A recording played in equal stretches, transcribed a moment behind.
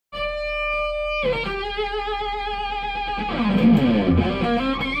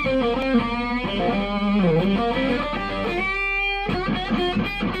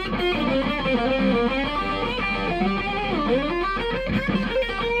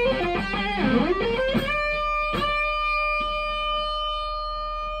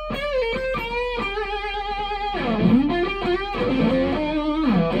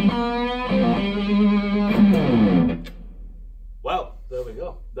Well, there we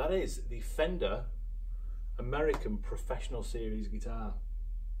go. That is the Fender American Professional Series guitar.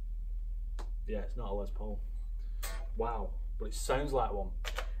 Yeah, it's not a Les Paul. Wow, but it sounds like one.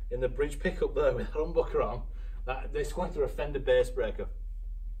 In the bridge pickup there with a humbucker on, it's going through a Fender bass breaker.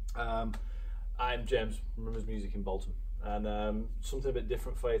 I'm James from Rumours Music in Bolton, and something a bit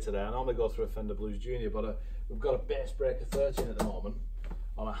different for you today. I normally go through a Fender Blues Junior, but we've got a bass breaker 13 at the moment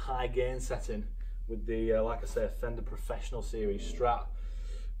on a high gain setting with the, like I say, Fender Professional Series Strat.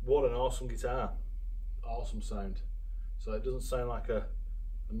 What an awesome guitar, awesome sound. So it doesn't sound like a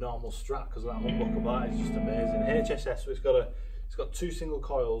normal Strat because that humbucker bar is just amazing. HSS, so it's got two single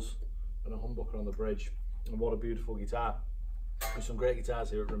coils and a humbucker on the bridge, and what a beautiful guitar. There's some great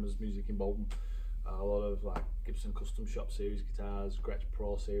guitars here at Rumours Music in Bolton. A lot of like Gibson Custom Shop Series guitars, Gretsch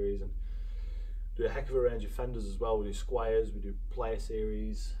Pro Series, and do a heck of a range of Fenders as well. We do Squires, we do Player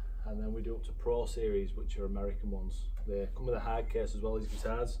Series, and then we do up to Pro Series, which are American ones. They come with a hard case as well, these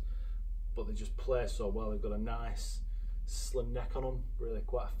guitars, but they just play so well. They've got a nice slim neck on them, really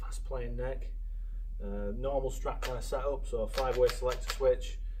quite a fast playing neck. Normal Strat kind of setup, so a 5-way selector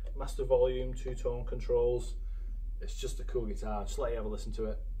switch, master volume, 2-tone controls. It's just a cool guitar. Just let you have a listen to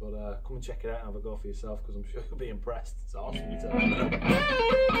it, but come and check it out and have a go for yourself, because I'm sure you'll be impressed. It's an awesome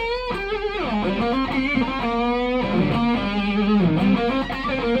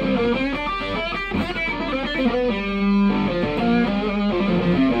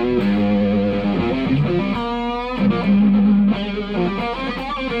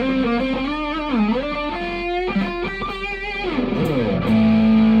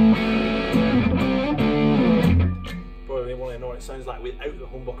it sounds like without the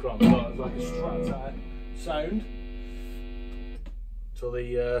humbucker on, so it's like a Strat type sound. So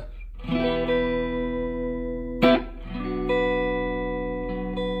the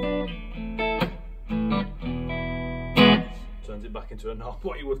turns it back into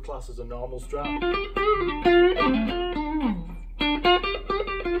what you would class as a normal Strat.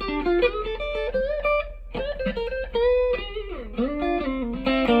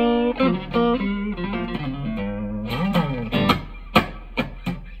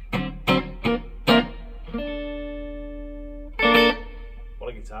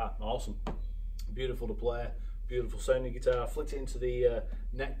 Guitar, awesome, beautiful to play, beautiful sounding guitar. Flicked it into the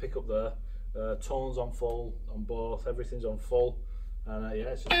neck pickup there, tones on full on both, everything's on full, and yeah,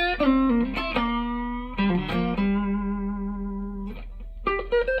 it's just...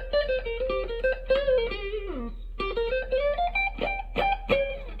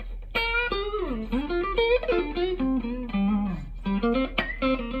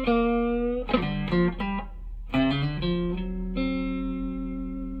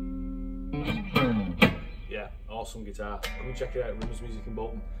 awesome guitar. Come and check it out, Rumours Music in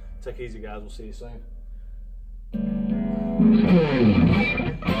Bolton. Take it easy guys, we'll see you soon.